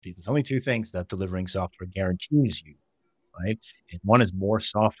There's only two things that delivering software guarantees you, right? And one is more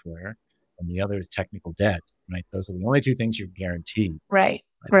software, and the other is technical debt, right? Those are the only two things you're guaranteed. Right.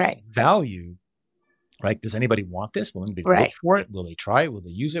 Right? Right. Value, right? Does anybody want this? Will anybody look Right. for it? Will they try it? Will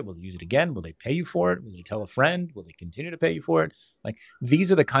they use it? Will they use it again? Will they pay you for it? Will they tell a friend? Will they continue to pay you for it? Like,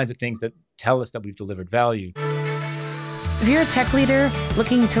 these are the kinds of things that tell us that we've delivered value. If you're a tech leader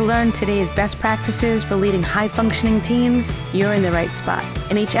looking to learn today's best practices for leading high-functioning teams, you're in the right spot.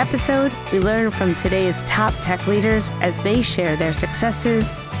 In each episode, we learn from today's top tech leaders as they share their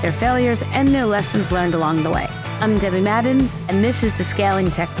successes, their failures, and their lessons learned along the way. I'm Debbie Madden, and this is the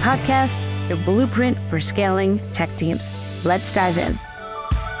Scaling Tech Podcast, your blueprint for scaling tech teams. Let's dive in.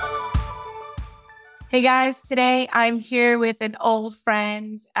 Hey guys, today I'm here with an old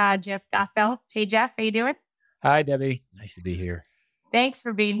friend, Jeff Gothelf. Hey Jeff, how you doing? Hi, Debbie. Nice to be here. Thanks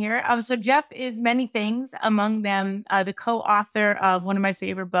for being here. So Jeff is many things, among them the co-author of one of my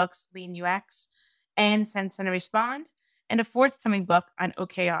favorite books, Lean UX, and Sense and Respond, and a forthcoming book on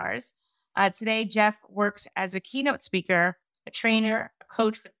OKRs. Today, Jeff works as a keynote speaker, a trainer, a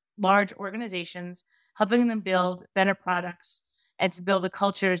coach with large organizations, helping them build better products and to build the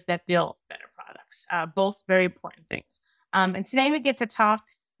cultures that build better products, both very important things. And today we get to talk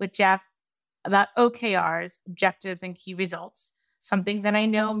with Jeff about OKRs, objectives and key results, something that I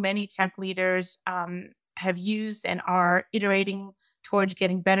know many tech leaders have used and are iterating towards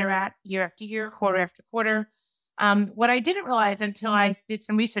getting better at year after year, quarter after quarter. What I didn't realize until I did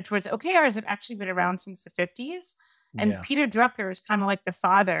some research was OKRs have actually been around since the 50s. And Yeah. Peter Drucker is kind of like the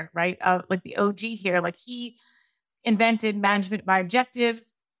father, right? Like the OG here. Like he invented management by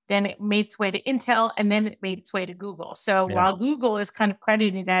objectives, then it made its way to Intel, and then it made its way to Google. So Yeah. while Google is kind of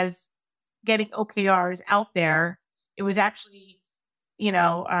credited as getting OKRs out there, it was actually,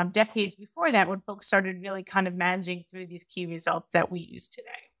 decades before that when folks started really kind of managing through these key results that we use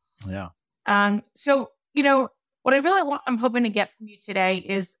today. Yeah. So, what I really want, I'm hoping to get from you today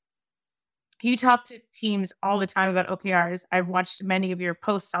is you talk to teams all the time about OKRs. I've watched many of your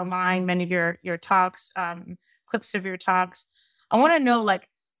posts online, many of your talks, clips of your talks. I want to know,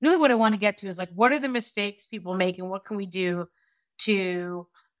 really what I want to get to is what are the mistakes people make and what can we do to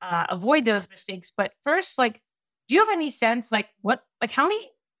avoid those mistakes? But first, do you have any sense, how many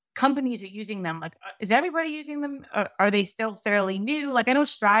companies are using them? Is everybody using them? Or are they still fairly new? I know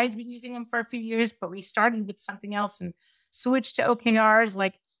Stride's been using them for a few years, but we started with something else and switched to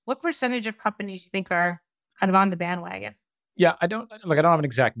OKRs. What percentage of companies do you think are kind of on the bandwagon? Yeah. I don't have an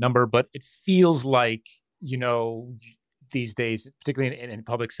exact number, but it feels like, these days, particularly in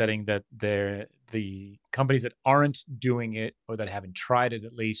public setting, that the companies that aren't doing it or that haven't tried it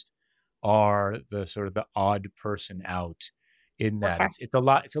at least are the sort of the odd person out in that. Okay.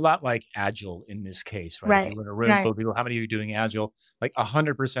 It's a lot like Agile in this case, right? If Right. you were in a room full of people, how many of you doing Agile?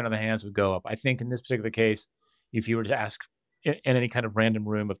 100% of the hands would go up. I think in this particular case, if you were to ask in any kind of random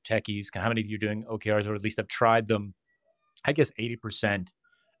room of techies, how many of you are doing OKRs or at least have tried them, I guess 80%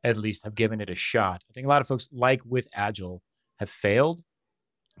 at least have given it a shot. I think a lot of folks, like with Agile, have failed,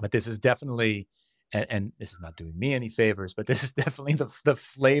 but this is definitely, and this is not doing me any favors, but this is definitely the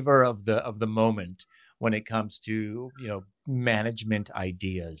flavor of the moment when it comes to management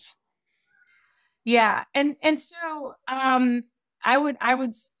ideas. Yeah, and so I would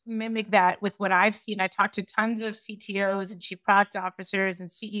mimic that with what I've seen. I talked to tons of CTOs and chief product officers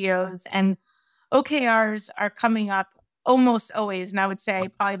and CEOs, and OKRs are coming up almost always, and I would say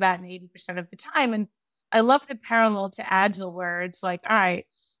probably about 80% of the time. And I love the parallel to Agile, where it's all right,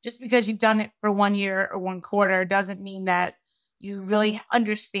 just because you've done it for 1 year or 1 quarter doesn't mean that you really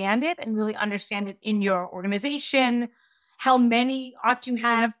understand it and really understand it in your organization. How many ought you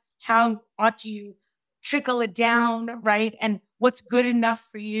have? How ought you trickle it down, right? And what's good enough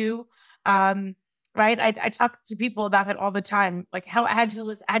for you, right? I talk to people about it all the time, how agile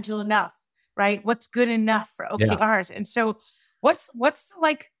is agile enough, right? What's good enough for OKRs? Yeah. And so what's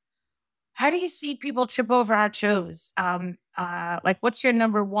how do you see people trip over our toes? What's your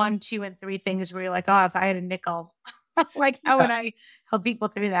number 1, 2, and 3 things where you're if I had a nickel, how would I help people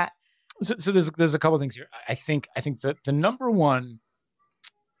through that? So there's a couple of things here. I think that the number one,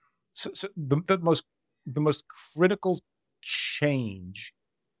 the most critical change,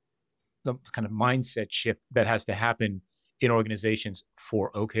 the kind of mindset shift that has to happen in organizations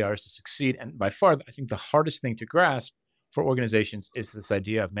for OKRs to succeed, and by far, I think the hardest thing to grasp for organizations is this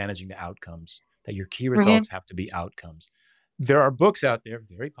idea of managing the outcomes, that your key results have to be outcomes. There are books out there,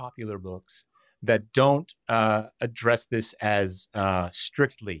 very popular books, that don't address this as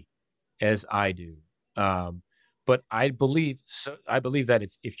strictly as I do. But I believe that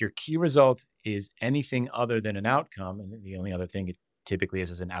if your key result is anything other than an outcome, and the only other thing typically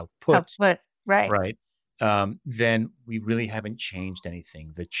as an output, Output. Right. right? Then we really haven't changed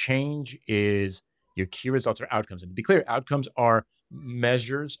anything. The change is your key results or outcomes. And to be clear, outcomes are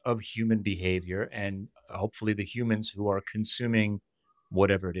measures of human behavior and hopefully the humans who are consuming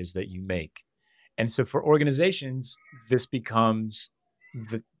whatever it is that you make. And so for organizations, this becomes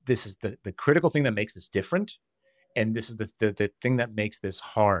this is the critical thing that makes this different. And this is the thing that makes this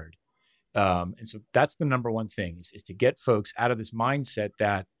hard. And so that's the number one thing is to get folks out of this mindset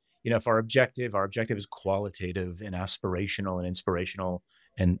that, if our objective is qualitative and aspirational and inspirational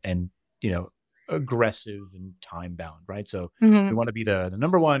and, aggressive and time bound, right? So we Hmm. want to be the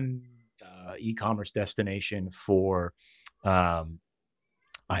number one e-commerce destination for, I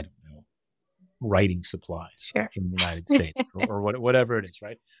don't know, writing supplies Sure. in the United States or whatever it is,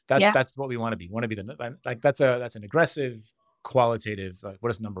 right? Yeah. That's what we want to be. We want to be like that's an aggressive, qualitative. What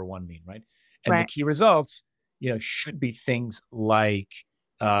does number one mean, right? And the Right. key results, should be things like,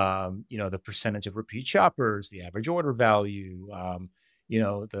 the percentage of repeat shoppers, the average order value,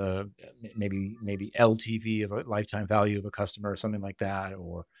 the maybe LTV of a lifetime value of a customer or something like that,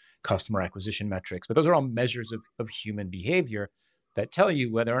 or customer acquisition metrics. But those are all measures of human behavior that tell you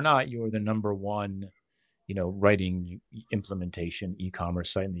whether or not you're the number one, writing implementation e-commerce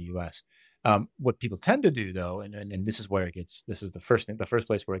site in the US. What people tend to do though, and this is the first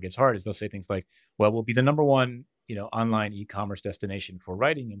place where it gets hard is they'll say things like, well, we'll be the number one, online e-commerce destination for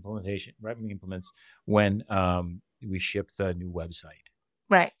writing implements when we ship the new website,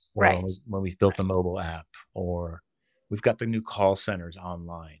 Right. or Right. when we've built the mobile app, or we've got the new call centers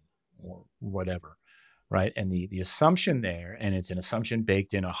online, or whatever, right? And the assumption there, and it's an assumption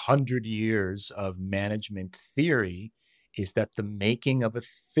baked in 100 years of management theory, is that the making of a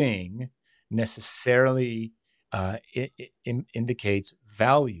thing necessarily indicates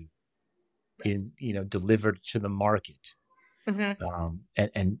value in delivered to the market. Hmm.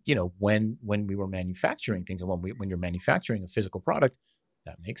 And when we were manufacturing things, and when you're manufacturing a physical product,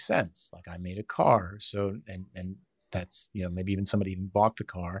 that makes sense. Like I made a car, so and that's maybe even somebody even bought the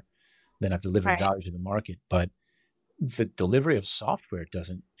car, then I've delivered Right. value to the market. But the delivery of software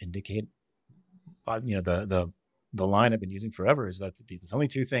doesn't indicate. The line I've been using forever is that there's only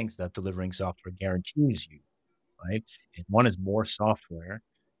two things that delivering software guarantees you, right? And one is more software,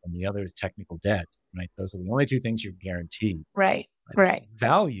 and the other is technical debt, right? Those are the only two things you're guaranteed. Right. Right? Right.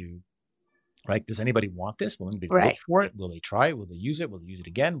 Value, right? Does anybody want this? Will anybody look Right. for it? Will they try it? Will they use it? Will they use it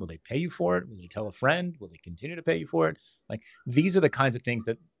again? Will they pay you for it? Will they tell a friend? Will they continue to pay you for it? Like these are the kinds of things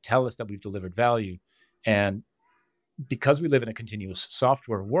that tell us that we've delivered value. And because we live in a continuous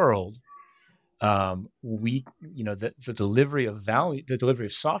software world, the delivery of value, the delivery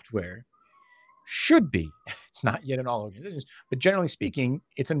of software should be, it's not yet in all organizations, but generally speaking,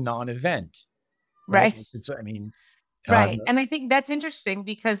 it's a non-event, right? Right. I mean, Right. And I think that's interesting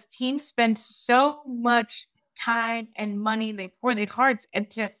because teams spend so much time and money, they pour their hearts, and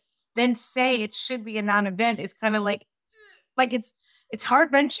to then say it should be a non-event is kind of like it's heart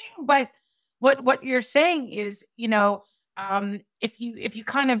wrenching. But what you're saying is, if you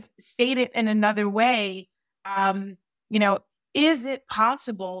kind of state it in another way, um, you know, is it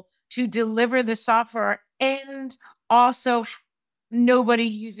possible to deliver the software and also nobody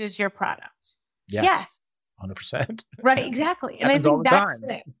uses your product? yes, Yes. 100%. Right, exactly. And I Happens all think the that's time.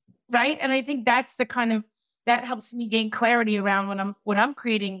 it. Right. And I think that's the kind of that helps me gain clarity around when I'm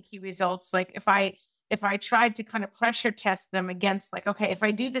creating key results. Like if I tried to kind of pressure test them against like, okay, if I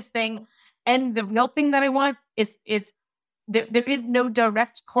do this thing and the real thing that I want is there is no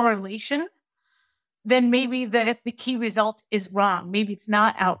direct correlation, then maybe the key result is wrong. Maybe it's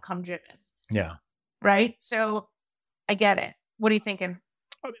not outcome driven. Yeah. Right. So I get it. What are you thinking?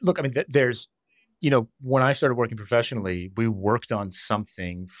 Look, I mean, there's, when I started working professionally, we worked on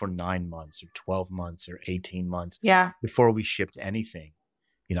something for 9 months or 12 months or 18 months Yeah. before we shipped anything.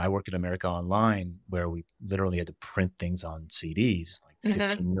 I worked at America Online where we literally had to print things on CDs, like Hmm.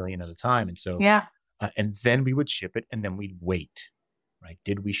 15 million at a time. And so, Yeah. and then we would ship it and then we'd wait, right?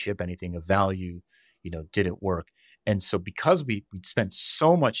 Did we ship anything of value? Did it work? And so because we'd spent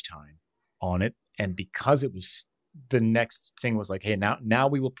so much time on it, and because it was the next thing was like, hey, now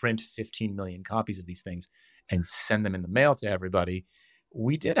we will print 15 million copies of these things and send them in the mail to everybody.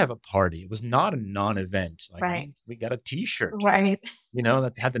 We did have a party. It was not a non-event. Like Right. we got a T-shirt, Right.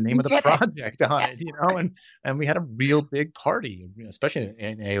 that had the name You of the get it. project on Yeah. it, and we had a real big party, especially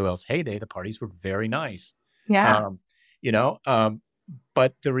in AOL's heyday. The parties were very nice. Yeah. Um, you know, um,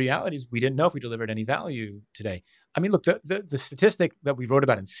 but the reality is we didn't know if we delivered any value today. I mean, look, the statistic that we wrote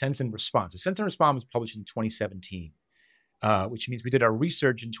about in Sense and Response. So Sense and Response was published in 2017, which means we did our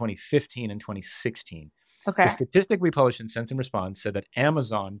research in 2015 and 2016. Okay. The statistic we published in Sense and Response said that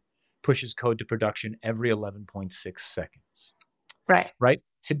Amazon pushes code to production every 11.6 seconds. Right. Right?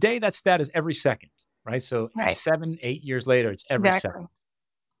 Today, that stat is every second. Right? So Right. 7-8 years later, it's every Exactly. second.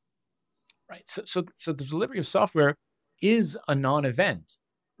 Right? So the delivery of software is a non-event.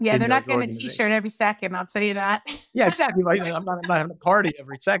 Yeah, In they're not those getting a organizations. T-shirt every second. I'll tell you that. Yeah, exactly. Right. I'm not having a party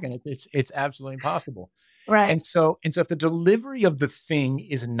every second. It's absolutely impossible. Right. And so if the delivery of the thing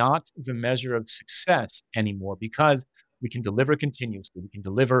is not the measure of success anymore, because we can deliver continuously, we can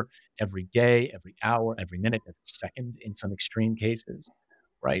deliver every day, every hour, every minute, every second in some extreme cases,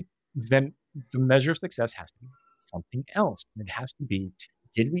 right? Then the measure of success has to be something else. And it has to be,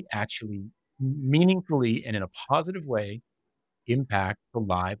 did we actually meaningfully and in a positive way impact the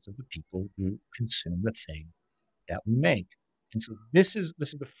lives of the people who consume the thing that we make? And so this is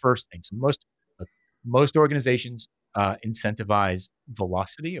the first thing. So most organizations incentivize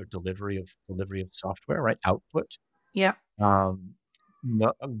velocity or delivery of software, right? Output. Yeah.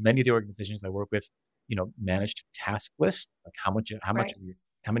 Many of the organizations I work with, managed task lists, like how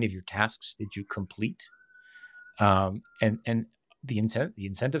many of your tasks did you complete? And the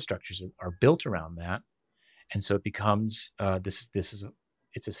incentive structures are built around that. And so it becomes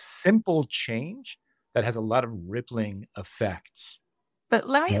it's a simple change that has a lot of rippling effects. But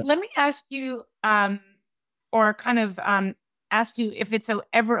let me ask you, or kind of ask you if it's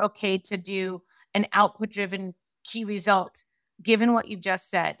ever okay to do an output-driven key result, given what you've just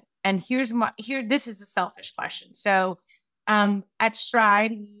said. And this is a selfish question. So at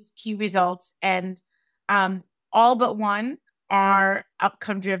Stride, we use key results, and all but one are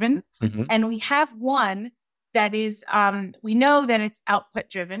outcome-driven. Mm-hmm. And we have one that is, we know that it's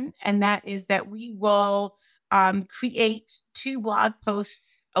output-driven, and that is that we will create 2 blog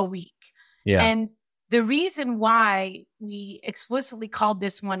posts a week. Yeah. And the reason why we explicitly called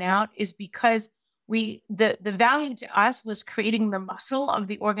this one out is because the value to us was creating the muscle of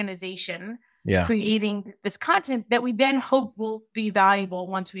the organization, creating this content that we then hope will be valuable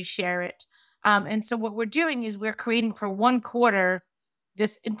once we share it. And so what we're doing is we're creating for 1 quarter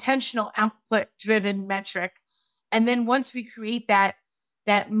this intentional output-driven metric. And then once we create that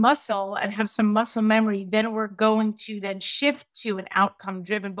muscle and have some muscle memory, then we're going to then shift to an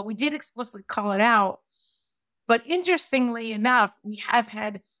outcome-driven. But we did explicitly call it out. But interestingly enough, we have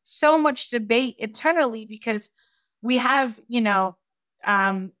had so much debate internally because we have,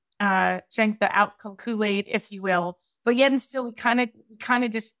 drank the outcome Kool-Aid, if you will. But yet and still, we kind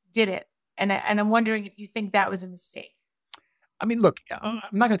of just did it. And I'm wondering if you think that was a mistake. I mean, look, I'm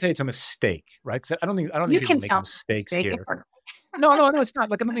not going to say it's a mistake, right? Because I don't think people make mistakes here. No, it's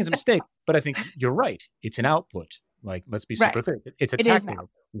not. Like, I don't think it's a mistake, but I think you're right. It's an output. Like, let's be super clear. It's a tactic.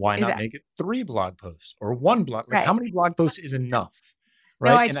 Why not make it 3 blog posts or 1 blog? Like, how many blog posts is enough,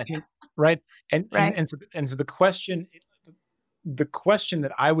 right? No, and I think, right, and so the question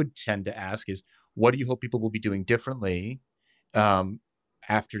that I would tend to ask is, what do you hope people will be doing differently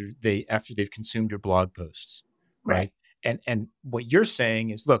after they've consumed your blog posts, right? And what you're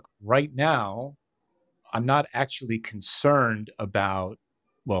saying is, look, right now, I'm not actually concerned about,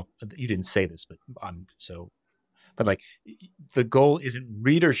 well, you didn't say this, but like, the goal isn't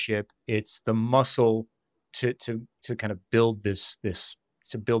readership, it's the muscle to kind of build this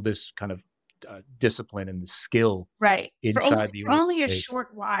kind of discipline and the skill inside for only a short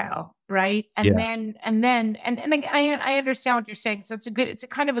while, right? And then I understand what you're saying. So it's a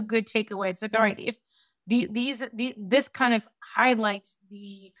kind of a good takeaway. It's like, all right, if this kind of highlights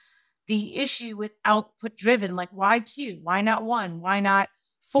the issue with output driven, like, why 2? Why not 1? Why not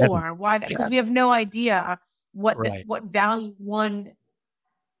 4? Why? Because we have no idea what value one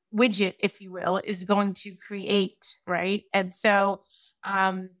widget, if you will, is going to create, right? And so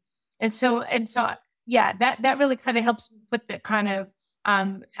yeah, that really kind of helps put the kind of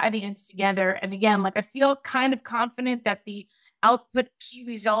tie the ends together. And again, like, I feel kind of confident that the output key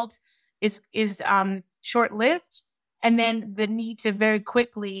result is short-lived, and then the need to very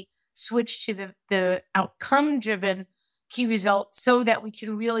quickly switch to the outcome-driven key result so that we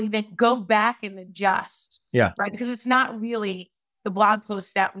can really then go back and adjust. Yeah. Right. Because it's not really the blog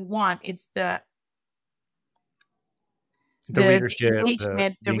post that we want. It's the readership,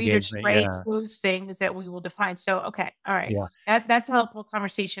 engagement, the readership rates, those things that we will define. So, okay. All right. Yeah. That's a helpful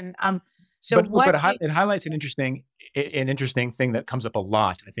conversation. It highlights an interesting thing that comes up a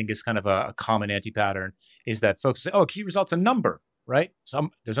lot. I think is kind of a common anti-pattern, is that folks say, "Oh, key result's a number, right?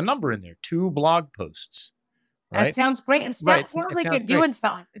 There's a number in there, 2 blog posts." Right? That sounds great. It sounds like you're doing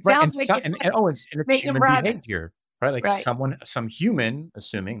something. It sounds like it's human behavior, right? Like some human,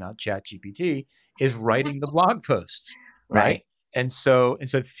 assuming not ChatGPT, is writing the blog posts, right? And so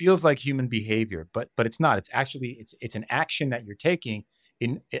it feels like human behavior, but it's not. It's actually it's an action that you're taking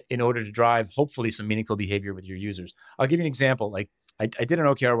in order to drive hopefully some meaningful behavior with your users. I'll give you an example. Like I did an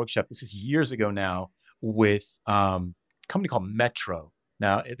OKR workshop. This is years ago now with a company called Metro.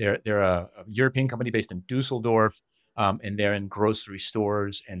 Now they're a European company based in Dusseldorf, and they're in grocery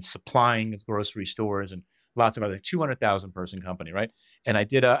stores and supplying of grocery stores and lots of other 200,000 person company, right? And I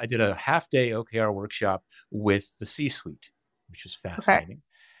did a half day OKR workshop with the C-suite, which was Okay. fascinating.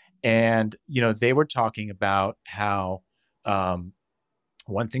 And, they were talking about how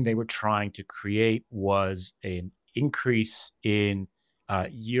one thing they were trying to create was an increase in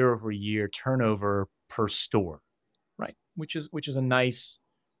year over year turnover per store, right? Which is a nice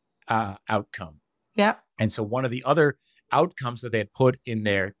outcome. Yep. And so one of the other outcomes that they had put in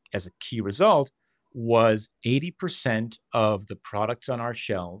there as a key result was 80% of the products on our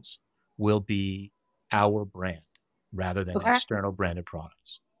shelves will be our brand rather than Okay. external branded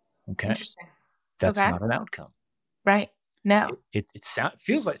products. Okay. Interesting. That's Okay. not an outcome. Right. No. It sounds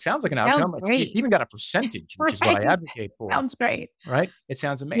like an Sounds outcome. It's great. even got a percentage, which is what I Right. advocate for. Sounds great. Right. It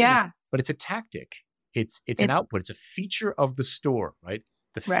sounds amazing, Yeah. but it's a tactic. It's an output. It's a feature of the store, right?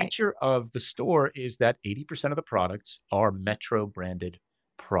 The Right. feature of the store is that 80% of the products are Metro branded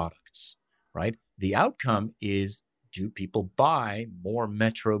products, right? The outcome is, do people buy more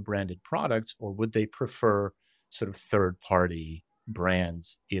Metro branded products, or would they prefer sort of third party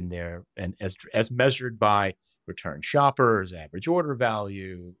brands in there, and as measured by return shoppers, average order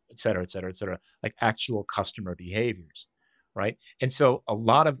value, et cetera, et cetera, et cetera, like actual customer behaviors, right? And so a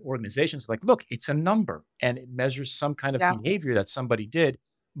lot of organizations are like, look, it's a number and it measures some kind of Yeah. behavior that somebody did,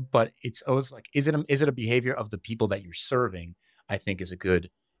 but it's always like, is it a behavior of the people that you're serving? I think is a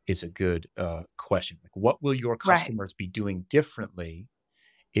good question. Like, what will your Right. customers be doing differently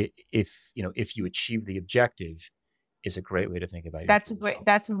if you achieve the objective? Is a great way to think about your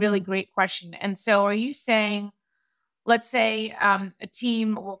That's a really great question. And so are you saying, let's say a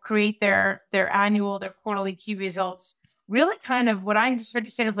team will create their quarterly key results. Really kind of what I just heard you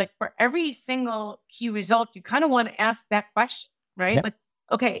say is like for every single key result, you kind of want to ask that question, right? Yeah. Like,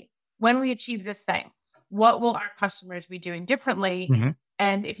 okay, when we achieve this thing, what will our customers be doing differently? Mm-hmm.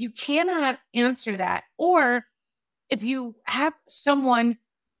 And if you cannot answer that, or if you have someone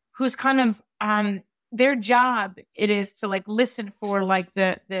who's kind of their job it is to like listen for like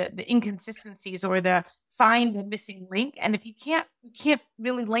the inconsistencies or find the missing link, and if you can't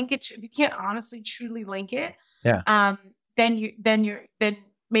really link it, if you can't honestly truly link it, Yeah. then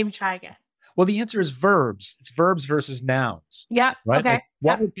maybe try again. Well, the answer is verbs. It's verbs versus nouns. Yeah. Right. Okay. Like,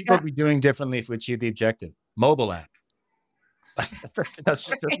 what would people be doing differently if we achieve the objective? Mobile app. That's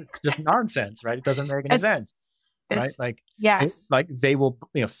just nonsense, right? It doesn't make any sense. Right? Like, yes. they will,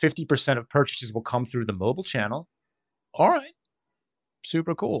 50% of purchases will come through the mobile channel. All right.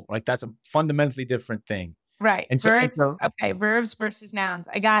 Super cool. Like, that's a fundamentally different thing. Right. And verbs. Okay. Verbs versus nouns.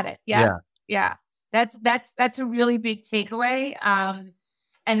 I got it. Yeah. Yeah. That's a really big takeaway.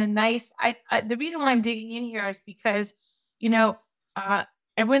 And a nice, the reason why I'm digging in here is because,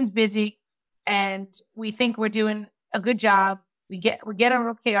 everyone's busy and we think we're doing a good job. We get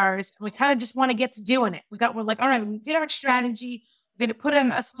our OKRs and we kind of just want to get to doing it. We're like, all right, we did our strategy. We're going to put in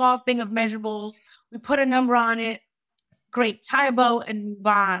a small thing of measurables. We put a number on it. Great, tie a bow and move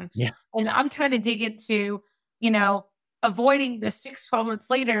on. Yeah. And I'm trying to dig into, avoiding the 6-12 months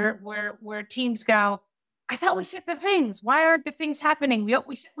later where teams go, I thought we set the things. Why aren't the things happening?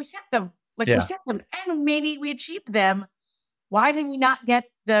 We set them. We set them and maybe we achieved them. Why did we not get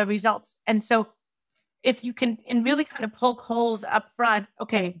the results? And so if you can and really kind of poke holes up front,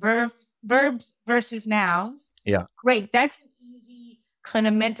 okay, verbs versus nouns. Yeah. Great. That's an easy kind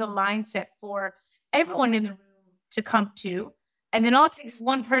of mental mindset for everyone in the room to come to. And then all it takes is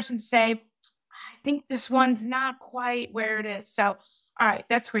one person to say, I think this one's not quite where it is. So, all right,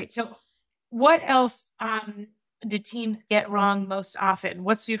 that's great. So what else do teams get wrong most often?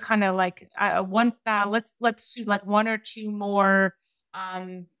 What's your kind of like let's do like one or two more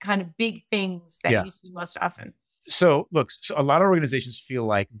kind of big things that you see most often? So look, a lot of organizations feel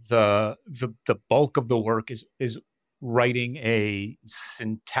like the bulk of the work is writing a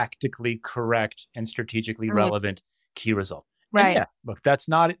syntactically correct and strategically relevant key result. Right. And yeah, look, that's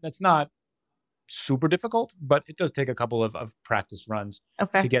not super difficult, but it does take a couple of practice runs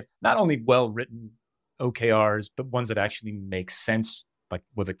to get not only well-written OKRs, but ones that actually make sense, like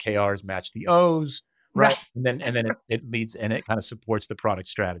where the KRs match the O's, right? And then it leads and it kind of supports the product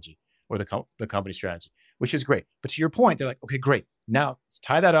strategy or the company strategy, which is great. But to your point, they're like, okay, great. Now let's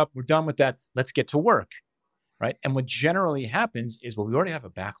tie that up. We're done with that. Let's get to work, right? And what generally happens is, well, we already have a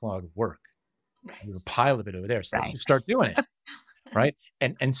backlog of work. There's a Right. pile of it over there. So let's Right. just start doing it. Right.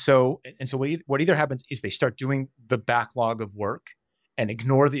 And so what either happens is they start doing the backlog of work and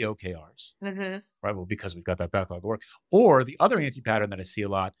ignore the OKRs. Mm-hmm. Right. Well, because we've got that backlog of work. Or the other anti-pattern that I see a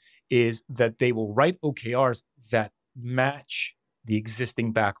lot is that they will write OKRs that match the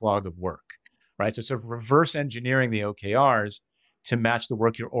existing backlog of work. Right. So sort of reverse engineering the OKRs to match the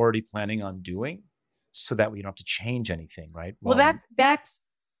work you're already planning on doing so that we don't have to change anything. Right. Well, Well, that's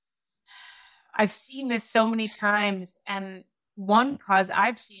I've seen this so many times, and one cause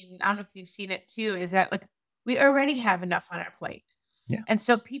I've seen, I don't know if you've seen it too, is that like we already have enough on our plate. yeah. And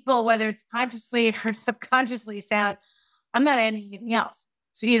so people, whether it's consciously or subconsciously, say, like, I'm not adding anything else.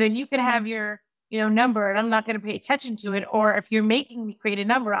 So either you can have your, number and I'm not going to pay attention to it, or if you're making me create a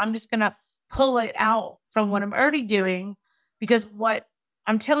number, I'm just going to pull it out from what I'm already doing, because what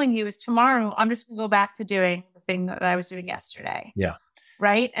I'm telling you is tomorrow I'm just going to go back to doing the thing that I was doing yesterday. Yeah.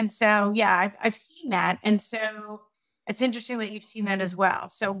 Right. And so, yeah, I've seen that. And so it's interesting that you've seen that as well.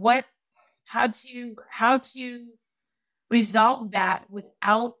 So how to resolve that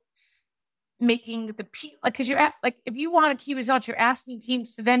without making because if you want a key result, you're asking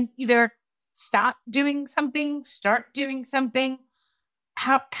teams to then either stop doing something, start doing something.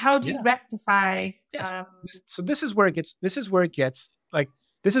 How do you Yeah. rectify? Yes. So this is where it gets like,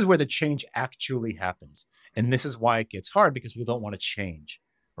 this is where the change actually happens. And this is why it gets hard, because people don't want to change.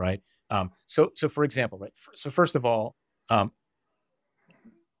 Right. So for example, right. So first of all,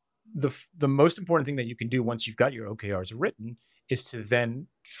 the most important thing that you can do once you've got your OKRs written is to then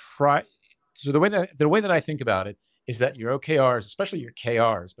try. So the way that I think about it is that your OKRs, especially your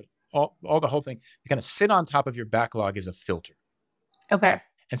KRs, but all the whole thing, you kind of sit on top of your backlog as a filter. Okay.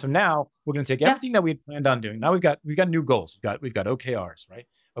 And so now we're going to take Yeah. everything that we had planned on doing. Now we've got new goals. We've got OKRs, right?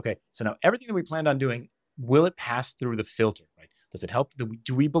 Okay. So now everything that we planned on doing, will it pass through the filter, right? Does it help?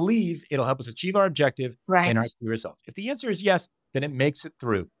 Do we believe it'll help us achieve our objective and our Right. key results? If the answer is yes, then it makes it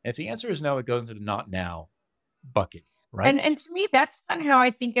through. And if the answer is no, it goes into the not now bucket, right? And to me, that's kind of how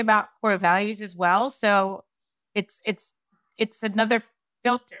I think about core values as well. So it's another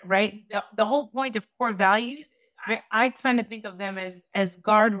filter, right? The whole point of core values, I kind of think of them as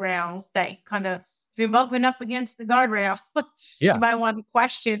guardrails that you kind of, if you're bumping up against the guardrail, Yeah. you might want to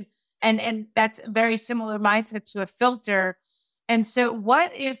question. And that's a very similar mindset to a filter. And so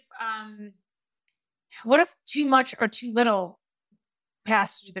what if too much or too little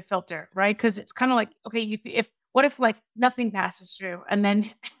pass through the filter, right? Because it's kind of like, okay, if what if like nothing passes through, and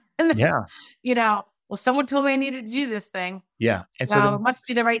then Yeah. well, someone told me I needed to do this thing, Yeah. And so so it then, must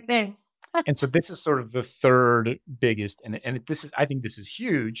be the right thing. this is sort of the third biggest, and I think this is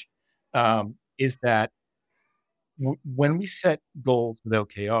huge, is that when we set goals with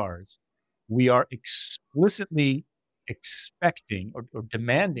OKRs, we are explicitly expecting or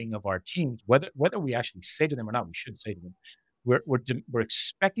demanding of our teams, whether we actually say to them or not, we should say to them, we're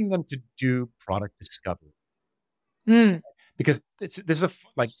expecting them to do product discovery, Mm, because this is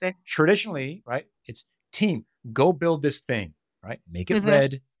like interesting. traditionally, right? It's team, go build this thing, right? Make it Mhm.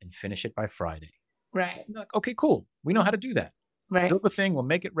 red and finish it by Friday. Right. You're like, okay, cool. We know how to do that. Right. Build the thing, we'll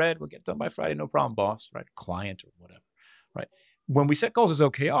make it red, we'll get it done by Friday, no problem, boss, right? Client or whatever, right? When we set goals as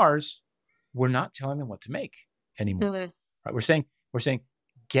OKRs, we're not telling them what to make anymore, Mhm. right? We're saying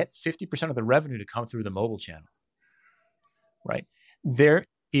get 50% of the revenue to come through the mobile channel, right? There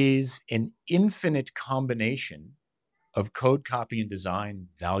is an infinite combination of code, copy, and design,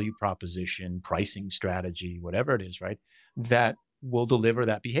 value proposition, pricing strategy, whatever it is, right? That will deliver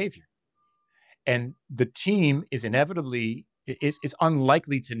that behavior. And the team is unlikely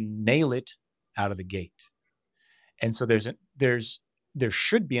to nail it out of the gate. And so there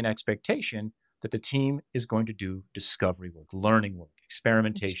should be an expectation that the team is going to do discovery work, learning work,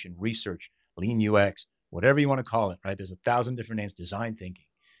 experimentation, research, lean UX, whatever you want to call it, right? There's 1,000 different names, design thinking,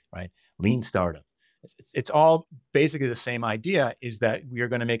 right? Lean startup. It's all basically the same idea, is that we are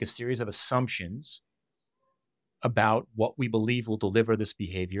going to make a series of assumptions about what we believe will deliver this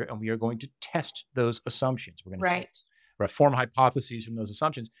behavior, and we are going to test those assumptions. We're going to Right. form hypotheses from those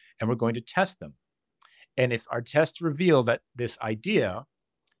assumptions, and we're going to test them. And if our tests reveal that this idea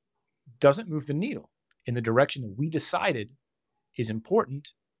doesn't move the needle in the direction that we decided is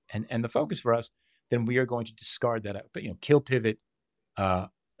important and the focus for us, then we are going to discard that, but kill pivot,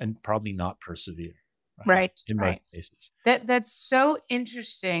 and probably not persevere. Right. In most Right. cases. That's so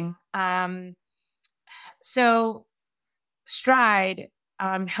interesting. So Stride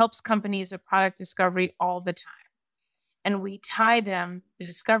helps companies with product discovery all the time. And we tie the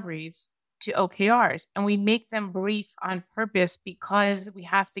discoveries, to OKRs, and we make them brief on purpose because we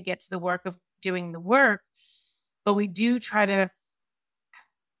have to get to the work of doing the work. But we do try to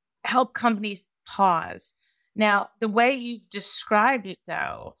help companies pause. Now, the way you've described it,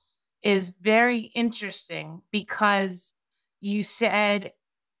 though, is very interesting because you said,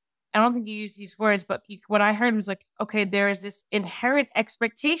 I don't think you used these words, but what I heard was like, okay, there is this inherent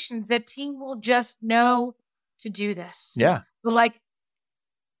expectations that team will just know to do this. Yeah. But like,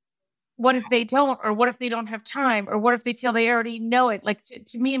 what if they don't, or what if they don't have time, or what if they feel they already know it? Like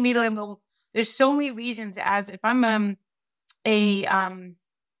to me, immediately, I'm going, there's so many reasons. As if I'm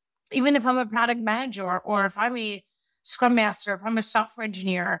even if I'm a product manager, or if I'm a scrum master, if I'm a software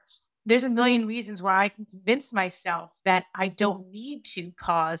engineer, there's a million reasons why I can convince myself that I don't need to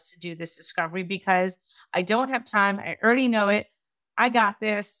pause to do this discovery because I don't have time. I already know it. I got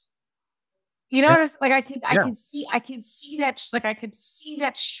this. You know Yeah. what I'm like? I could Yeah. see that, like I could see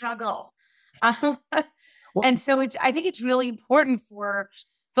that struggle. Well, And so I think it's really important for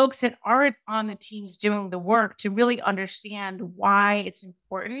folks that aren't on the teams doing the work to really understand why it's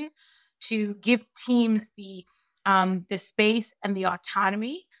important to give teams the space and the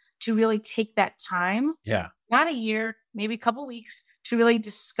autonomy to really take that time, yeah. not a year, maybe a couple weeks, to really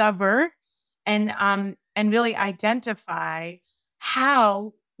discover and really identify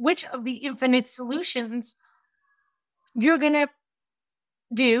which of the infinite solutions you're gonna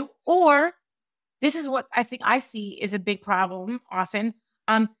do, or this is what I think I see is a big problem often.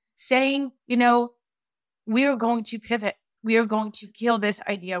 Saying, we are going to pivot. We are going to kill this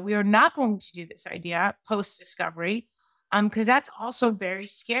idea. We are not going to do this idea post discovery, because that's also very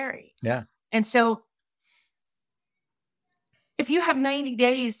scary. Yeah. And so, if you have 90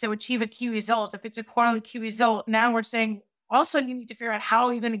 days to achieve a key result, if it's a quarterly key result, now we're saying also you need to figure out how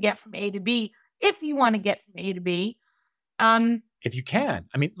you're going to get from A to B if you want to get from A to B. If you can.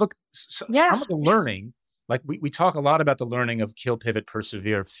 I mean, look, Yeah. some of the learning, like we talk a lot about the learning of kill, pivot,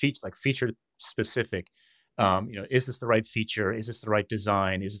 persevere, feature specific. Is this the right feature? Is this the right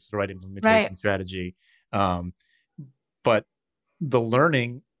design? Is this the right implementation strategy? But the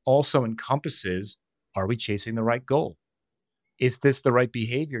learning also encompasses, are we chasing the right goal? Is this the right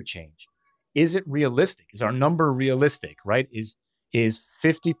behavior change? Is it realistic? Is our number realistic, right? Is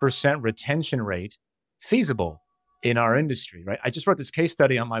 50% retention rate feasible in our industry, right? I just wrote this case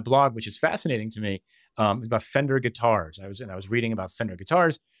study on my blog, which is fascinating to me. It's about Fender guitars. I was reading about Fender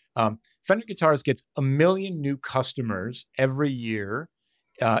guitars. Fender guitars gets 1 million new customers every year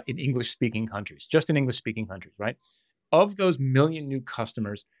in English-speaking countries, just in English-speaking countries, right? Of those 1 million new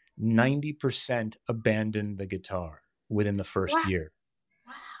customers, 90% abandon the guitar within the first year.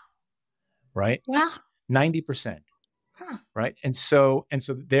 Wow. Right? Wow. 90%. Right. And so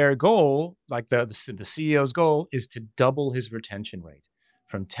their goal, like the CEO's goal, is to double his retention rate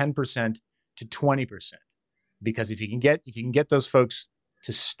from 10% to 20%. Because if you can get those folks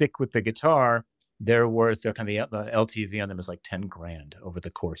to stick with the guitar, they're kind of the LTV on them is like 10 grand over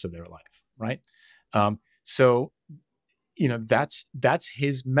the course of their life. Right. So that's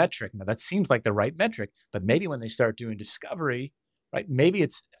his metric. Now that seems like the right metric, but maybe when they start doing discovery, right, maybe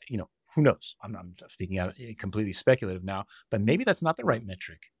it's, who knows? I'm speaking out completely speculative now, but maybe that's not the right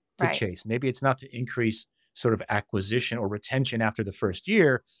metric to chase. Maybe it's not to increase sort of acquisition or retention after the first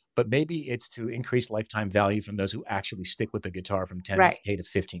year, but maybe it's to increase lifetime value from those who actually stick with the guitar from 10K to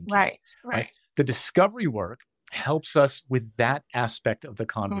 15K. Right. The discovery work helps us with that aspect of the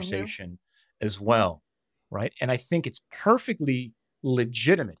conversation as well. Right. And I think it's perfectly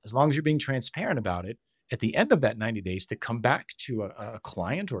legitimate, as long as you're being transparent about it, at the end of that 90 days to come back to a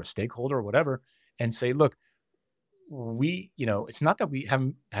client or a stakeholder or whatever and say, look, it's not that we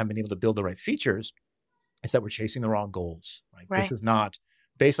haven't been able to build the right features, it's that we're chasing the wrong goals. Right? This is not,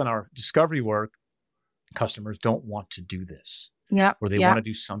 based on our discovery work, customers don't want to do this. Yeah. Or they want to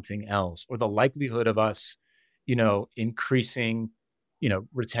do something else. Or the likelihood of us, increasing,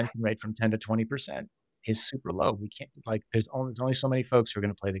 retention rate from 10 to 20% is super low. We can't, there's only so many folks who are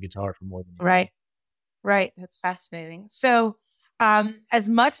going to play the guitar for more than a year. Right. That's fascinating. So, as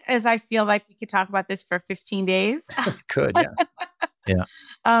much as I feel like we could talk about this for 15 days. Could, yeah.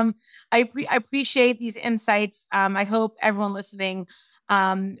 I appreciate these insights. I hope everyone listening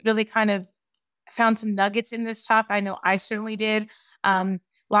really kind of found some nuggets in this talk. I know I certainly did.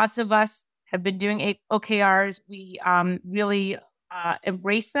 Lots of us have been doing OKRs. We really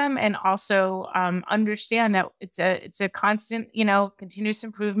embrace them and also understand that it's a constant, continuous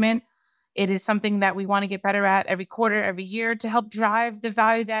improvement. It is something that we want to get better at every quarter, every year to help drive the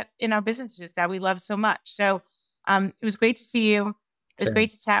value that in our businesses that we love so much. So it was great to see you. It was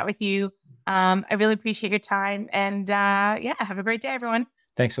great to chat with you. I really appreciate your time. And have a great day, everyone.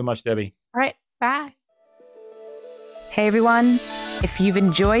 Thanks so much, Debbie. All right. Bye. Hey, everyone. If you've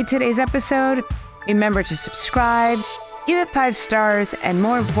enjoyed today's episode, remember to subscribe, Give it 5 stars, and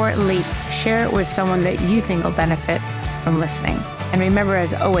more importantly, share it with someone that you think will benefit from listening. And remember,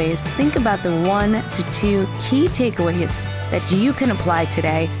 as always, think about the 1 to 2 key takeaways that you can apply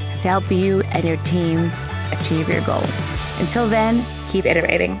today to help you and your team achieve your goals. Until then, keep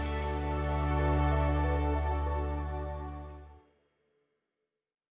iterating.